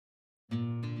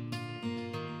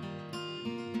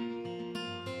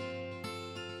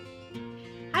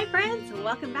Hi friends,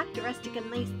 welcome back to Rustic and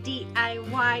Lace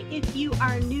DIY. If you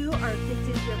are new or if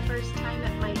this is your first time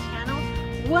at my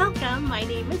channel, welcome. My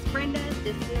name is Brenda,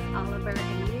 this is Oliver,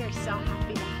 and we are so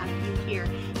happy to have you here.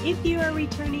 If you are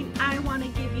returning, I want to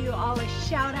give you all a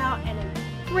shout out and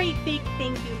a great big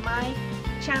thank you. My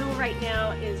channel right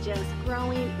now is just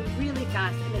growing really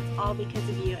fast, and it's all because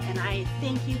of you, and I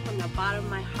thank you from the bottom of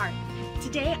my heart.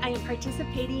 Today I am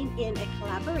participating in a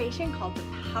collaboration called the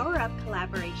Power Up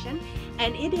Collaboration,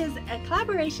 and it is a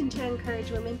collaboration to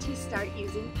encourage women to start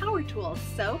using power tools.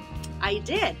 So I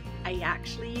did. I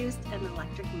actually used an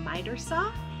electric miter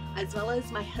saw as well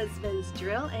as my husband's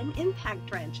drill and impact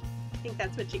wrench. I think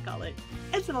that's what you call it.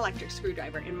 It's an electric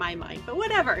screwdriver in my mind, but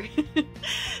whatever.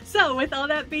 So with all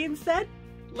that being said,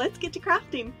 let's get to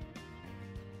crafting.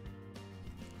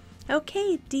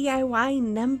 Okay, DIY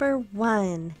number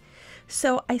 1.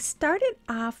 So I started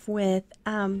off with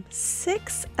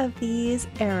 6 of these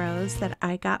arrows that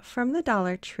I got from the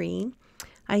Dollar Tree.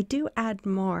 I do add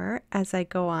more as I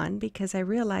go on because I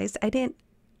realized I didn't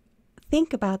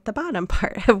think about the bottom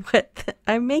part of what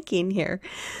I'm making here.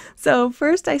 So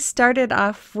first I started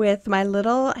off with my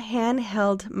little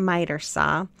handheld miter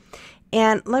saw.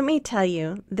 And let me tell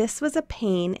you, this was a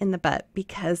pain in the butt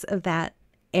because of that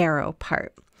arrow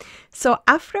part. So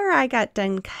after I got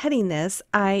done cutting this,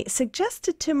 I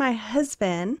suggested to my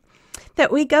husband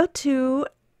that we go to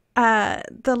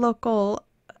the local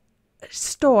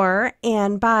store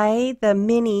and buy the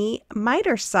mini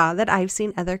miter saw that I've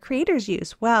seen other creators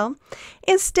use. Well,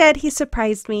 instead he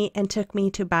surprised me and took me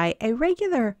to buy a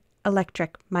regular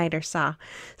electric miter saw.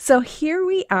 So here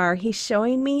we are. He's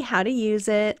showing me how to use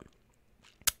it.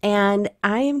 And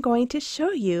I am going to show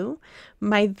you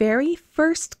my very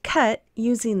first cut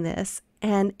using this,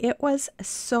 and it was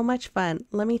so much fun.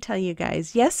 Let me tell you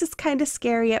guys, yes, it's kind of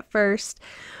scary at first,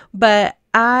 but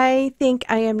I think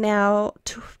I am now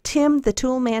Tim the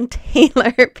Toolman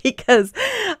Taylor because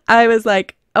I was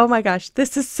like, oh my gosh,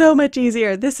 this is so much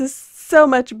easier. This is so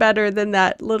much better than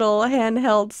that little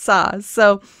handheld saw.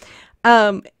 So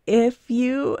if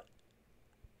you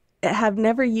have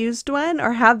never used one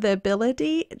or have the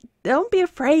ability, don't be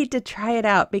afraid to try it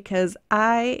out because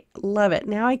I love it.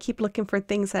 Now I keep looking for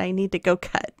things that I need to go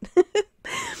cut.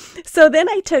 So then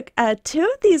I took 2 of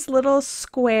these little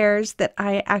squares that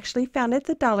I actually found at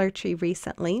the Dollar Tree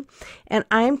recently, and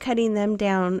I'm cutting them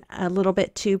down a little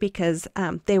bit too because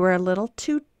they were a little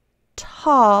too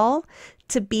tall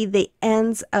to be the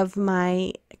ends of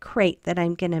my crate that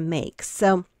I'm going to make.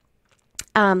 So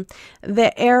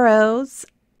the arrows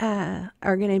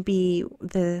are going to be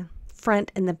the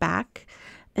front and the back,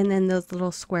 and then those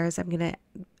little squares I'm going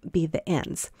to be the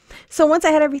ends. So once I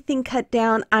had everything cut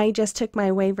down, I just took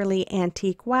my Waverly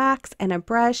antique wax and a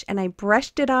brush, and I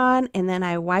brushed it on, and then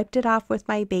I wiped it off with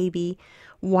my baby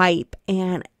wipe,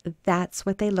 and that's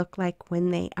what they look like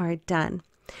when they are done.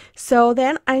 So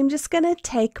then I'm just going to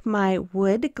take my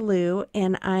wood glue,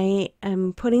 and I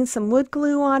am putting some wood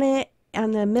glue on it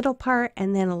on the middle part,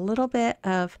 and then a little bit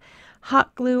of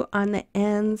hot glue on the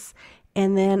ends,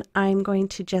 and then I'm going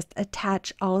to just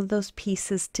attach all of those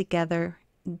pieces together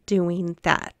doing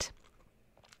that.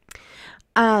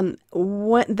 Then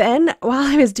while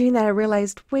I was doing that, I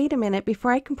realized, wait a minute,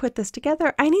 before I can put this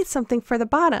together, I need something for the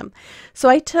bottom. So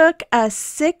I took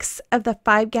 6 of the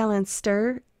 5-gallon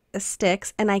stir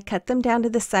sticks and I cut them down to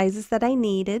the sizes that I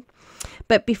needed.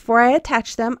 But before I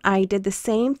attach them, I did the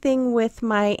same thing with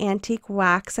my antique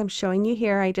wax. I'm showing you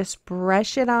here. I just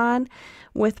brush it on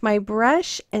with my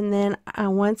brush, and then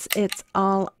once it's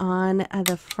all on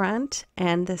the front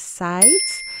and the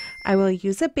sides, I will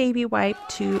use a baby wipe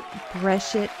to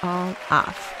brush it all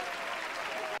off.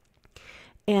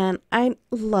 And I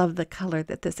love the color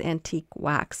that this antique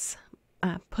wax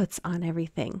puts on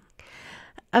everything.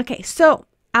 Okay, so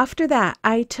after that,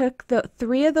 I took the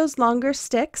 3 of those longer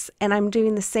sticks, and I'm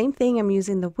doing the same thing. I'm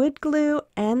using the wood glue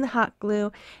and the hot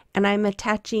glue, and I'm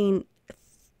attaching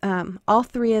all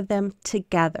 3 of them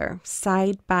together,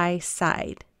 side by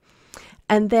side.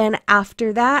 And then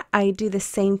after that, I do the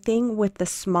same thing with the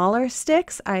smaller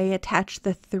sticks. I attach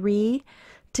the 3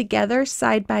 together,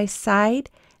 side by side.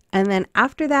 And then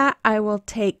after that, I will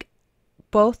take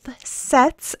both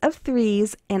sets of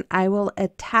 3s, and I will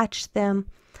attach them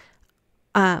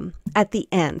at the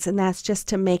ends, and that's just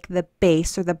to make the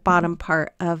base or the bottom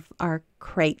part of our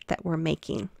crate that we're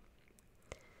making.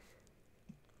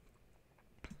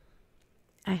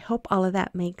 I hope all of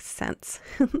that makes sense.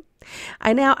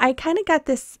 I kind of got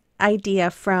this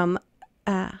idea from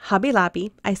Hobby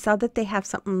Lobby. I saw that they have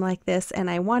something like this, and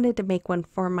I wanted to make one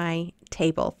for my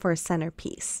table for a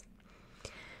centerpiece.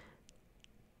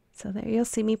 So there you'll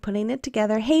see me putting it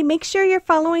together. Hey, make sure you're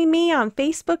following me on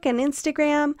Facebook and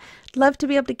Instagram. Love to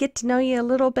be able to get to know you a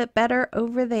little bit better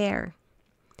over there.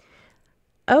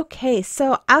 Okay,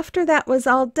 so after that was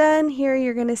all done, here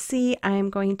you're going to see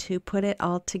I'm going to put it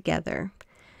all together.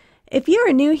 If you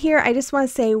are new here, I just want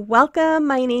to say welcome.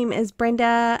 My name is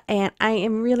Brenda, and I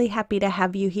am really happy to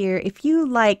have you here. If you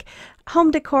like home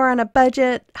decor on a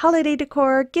budget, holiday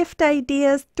decor, gift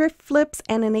ideas, thrift flips,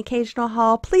 and an occasional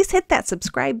haul, please hit that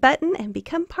subscribe button and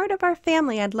become part of our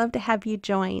family. I'd love to have you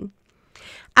join.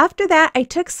 After that, I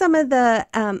took some of the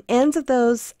ends of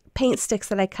those paint sticks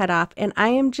that I cut off, and I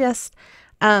am just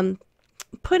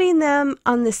putting them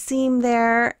on the seam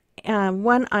there,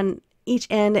 one on each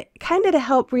end, kind of to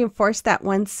help reinforce that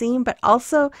one seam, but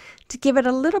also to give it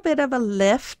a little bit of a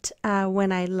lift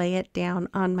when I lay it down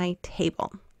on my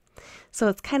table. So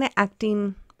it's kind of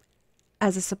acting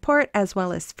as a support as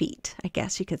well as feet, I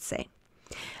guess you could say.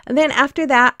 And then after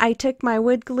that, I took my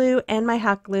wood glue and my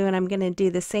hot glue, and I'm going to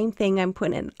do the same thing. I'm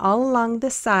putting it all along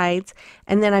the sides,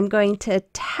 and then I'm going to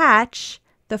attach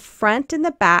the front and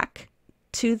the back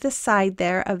to the side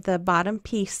there of the bottom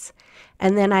piece,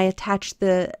 and then I attach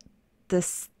the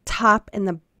top and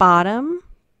the bottom,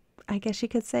 I guess you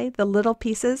could say, the little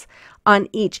pieces on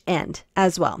each end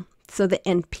as well. So the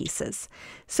end pieces.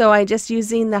 So I just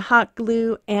using the hot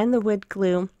glue and the wood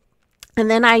glue, and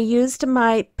then I used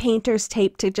my painter's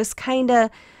tape to just kind of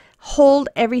hold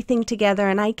everything together,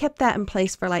 and I kept that in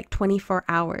place for like 24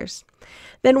 hours.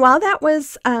 Then while that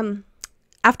was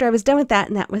after I was done with that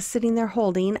and that was sitting there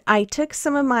holding, I took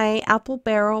some of my apple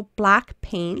barrel black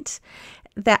paint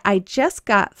that I just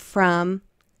got from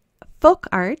Folk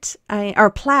Art, or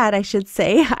Plaid, I should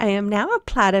say. I am now a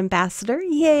Plaid ambassador.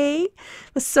 Yay!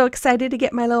 Was so excited to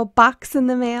get my little box in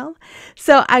the mail.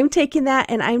 So I'm taking that,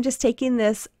 and I'm just taking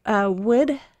this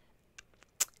wood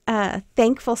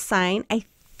thankful sign. I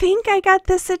think I got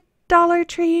this at Dollar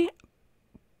Tree,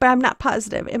 but I'm not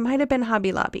positive. It might have been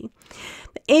Hobby Lobby.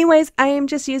 But anyways, I am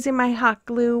just using my hot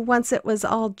glue once it was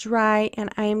all dry,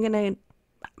 and I am going to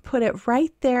put it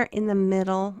right there in the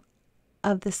middle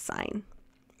of the sign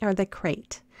or the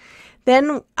crate.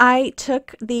 Then I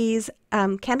took these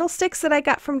candlesticks that I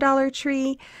got from Dollar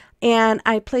Tree, and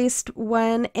I placed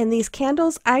one, and these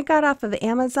candles I got off of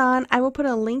Amazon. I will put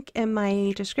a link in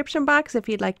my description box if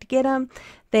you'd like to get them.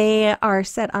 They are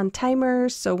set on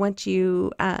timers, so once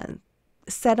you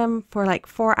set them for like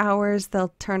 4 hours,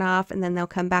 they'll turn off, and then they'll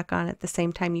come back on at the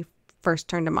same time you first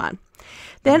turned them on.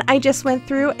 Then I just went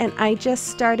through and I just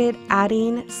started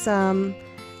adding some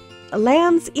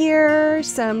lamb's ear,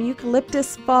 some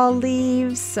eucalyptus fall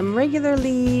leaves, some regular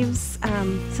leaves,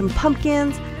 some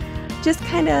pumpkins, just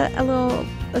kind of a little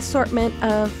assortment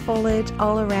of foliage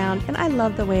all around, and I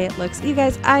love the way it looks. You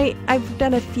guys, I've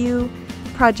done a few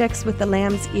projects with the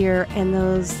lamb's ear and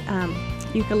those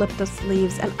eucalyptus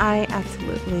leaves, and I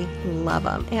absolutely love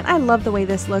them, and I love the way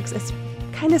this looks. It's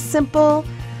kind of simple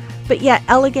but yet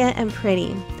elegant and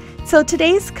pretty. So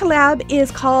today's collab is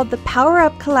called the Power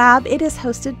Up Collab. It is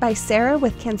hosted by Sarah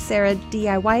with Can Sarah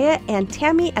DIY It and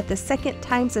Tammy at the Second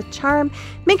Time's a Charm.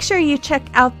 Make sure you check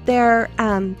out their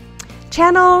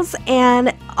channels,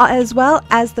 and as well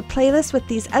as the playlist with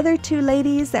these other two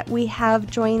ladies that we have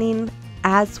joining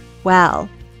as well.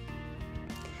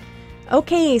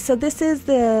 Okay, so this is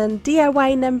the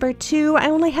DIY number 2. I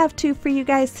only have 2 for you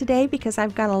guys today because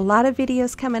I've got a lot of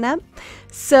videos coming up.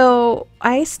 So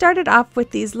I started off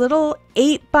with these little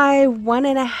 8 by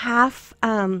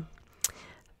 1.5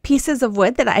 pieces of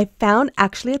wood that I found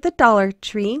actually at the Dollar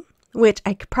Tree, which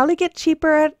I could probably get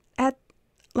cheaper at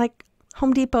like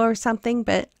Home Depot or something,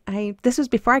 but this was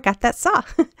before I got that saw.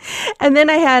 And then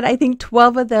I had, I think,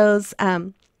 12 of those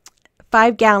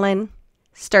 5-gallon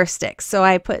stir sticks. So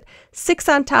I put 6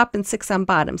 on top and 6 on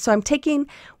bottom. So I'm taking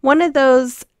one of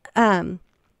those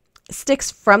sticks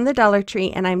from the Dollar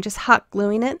Tree, and I'm just hot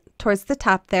gluing it towards the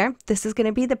top there. This is going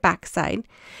to be the back side.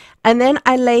 And then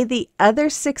I lay the other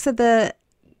 6 of the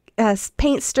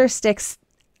paint stir sticks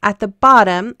at the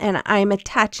bottom, and I'm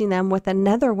attaching them with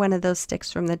another one of those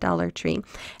sticks from the Dollar Tree.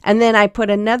 And then I put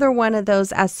another one of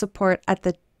those as support at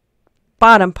the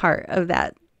bottom part of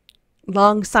that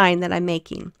long sign that I'm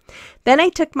making. Then I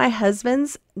took my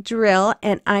husband's drill,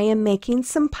 and I am making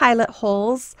some pilot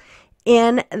holes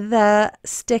in the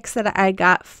sticks that I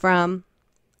got from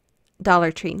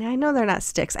Dollar Tree. Now I know they're not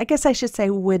sticks. I guess I should say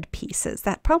wood pieces.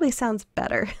 That probably sounds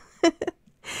better.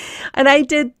 And I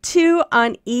did 2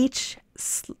 on each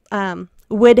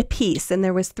wood piece, and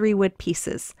there was 3 wood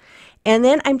pieces. And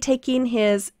then I'm taking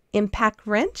his impact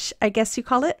wrench, I guess you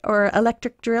call it, or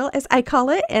electric drill as I call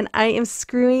it, and I am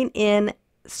screwing in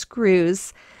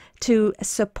screws to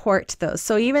support those.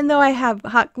 So even though I have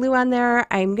hot glue on there,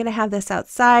 I'm going to have this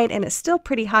outside and it's still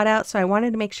pretty hot out, so I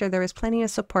wanted to make sure there was plenty of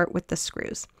support with the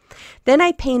screws. Then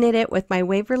I painted it with my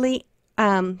Waverly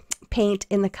paint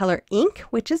in the color ink,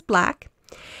 which is black.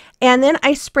 And then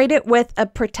I sprayed it with a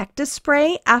protective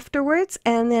spray afterwards.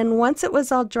 And then once it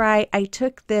was all dry, I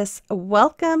took this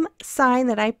welcome sign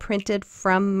that I printed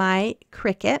from my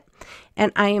Cricut,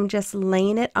 and I am just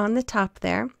laying it on the top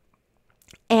there.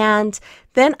 And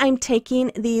then I'm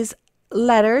taking these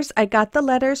letters. I got the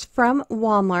letters from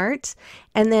Walmart,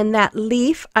 and then that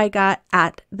leaf I got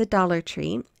at the Dollar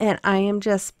Tree, and I am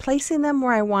just placing them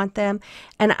where I want them.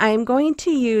 And I'm going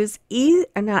to use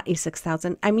not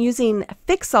E6000. I'm using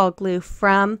Fix-All glue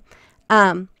from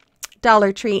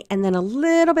Dollar Tree, and then a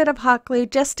little bit of hot glue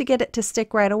just to get it to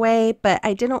stick right away. But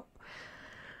I didn't,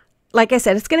 like I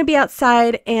said, it's going to be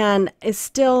outside and it's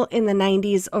still in the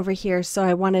 90s over here, so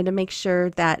I wanted to make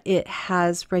sure that it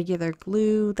has regular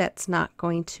glue that's not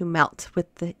going to melt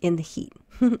in the heat.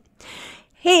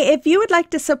 Hey, if you would like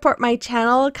to support my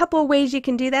channel, a couple of ways you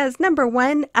can do that is, number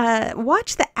one,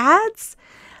 watch the ads,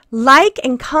 like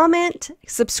and comment,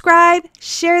 subscribe,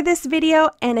 share this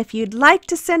video, and if you'd like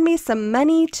to send me some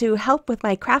money to help with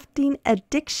my crafting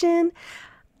addiction,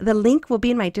 the link will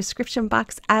be in my description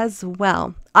box as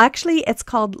well. Actually, it's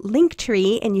called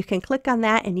Linktree, and you can click on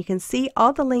that and you can see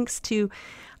all the links to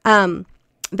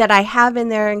that I have in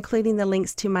there, including the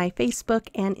links to my Facebook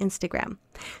and Instagram.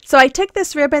 So I took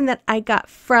this ribbon that I got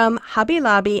from Hobby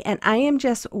Lobby, and I am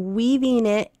just weaving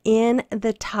it in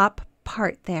the top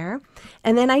part there.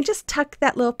 And then I just tuck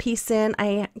that little piece in.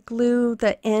 I glue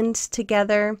the end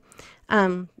together,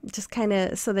 just kind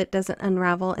of so that it doesn't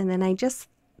unravel. And then I just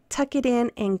tuck it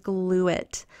in and glue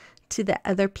it to the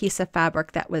other piece of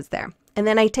fabric that was there. And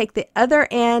then I take the other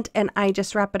end and I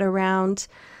just wrap it around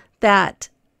that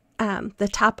the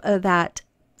top of that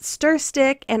stir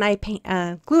stick, and I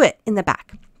glue it in the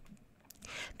back.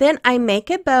 Then I make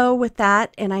a bow with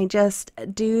that, and I just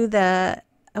do the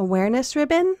awareness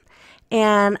ribbon,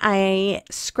 and I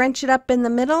scrunch it up in the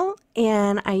middle,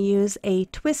 and I use a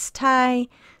twist tie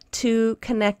to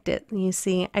connect it. You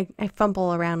see, I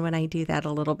fumble around when I do that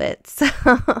a little bit.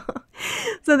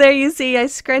 So there you see, I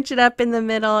scrunch it up in the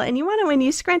middle, and you want to, when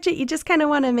you scrunch it, you just kind of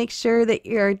want to make sure that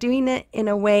you're doing it in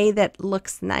a way that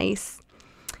looks nice.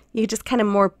 You just kind of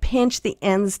more pinch the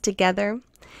ends together.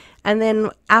 And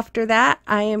then after that,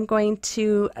 I am going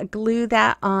to glue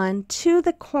that on to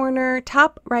the corner,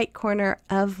 top right corner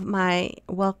of my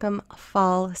welcome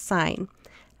fall sign.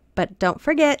 But don't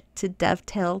forget to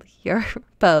dovetail your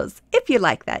bows if you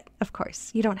like that. Of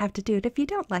course, you don't have to do it if you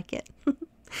don't like it.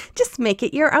 Just make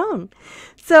it your own.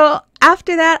 So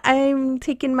after that, I'm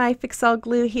taking my Fix-All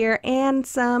glue here and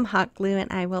some hot glue,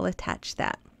 and I will attach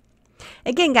that.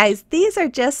 Again, guys, these are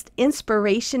just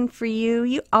inspiration for you.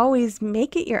 You always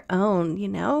make it your own, you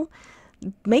know.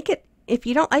 Make it, if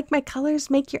you don't like my colors,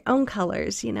 make your own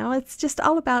colors, you know. It's just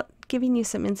all about giving you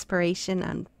some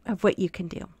inspiration of what you can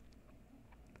do.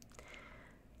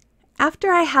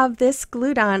 After I have this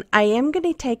glued on, I am going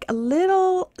to take a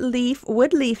little leaf,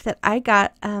 wood leaf that I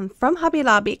got from Hobby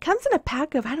Lobby. It comes in a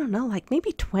pack of, I don't know, like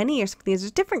maybe 20 or something. There's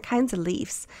different kinds of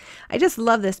leaves. I just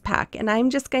love this pack, and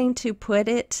I'm just going to put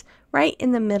it right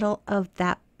in the middle of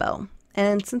that bow.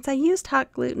 And since I used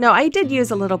hot glue, no, I did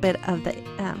use a little bit of the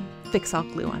Fix-All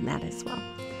glue on that as well.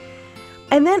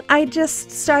 And then I just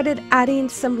started adding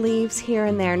some leaves here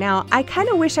and there. Now, I kind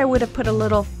of wish I would have put a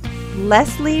little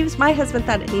less leaves. My husband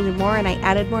thought it needed more, and I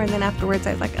added more, and then afterwards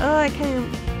I was like, oh,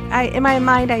 in my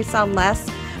mind I saw less,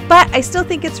 but I still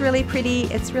think it's really pretty.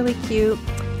 It's really cute.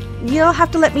 You'll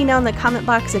have to let me know in the comment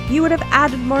box if you would have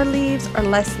added more leaves or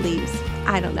less leaves.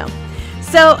 I don't know.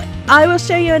 So I will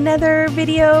show you another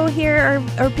video here,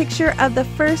 or picture of the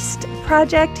first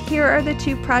project. Here are the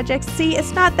two projects. See,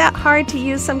 it's not that hard to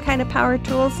use some kind of power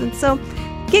tools, and so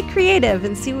get creative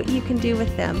and see what you can do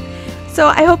with them. So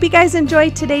I hope you guys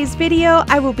enjoyed today's video.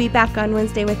 I will be back on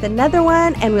Wednesday with another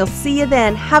one, and we'll see you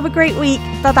then. Have a great week.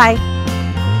 Bye-bye.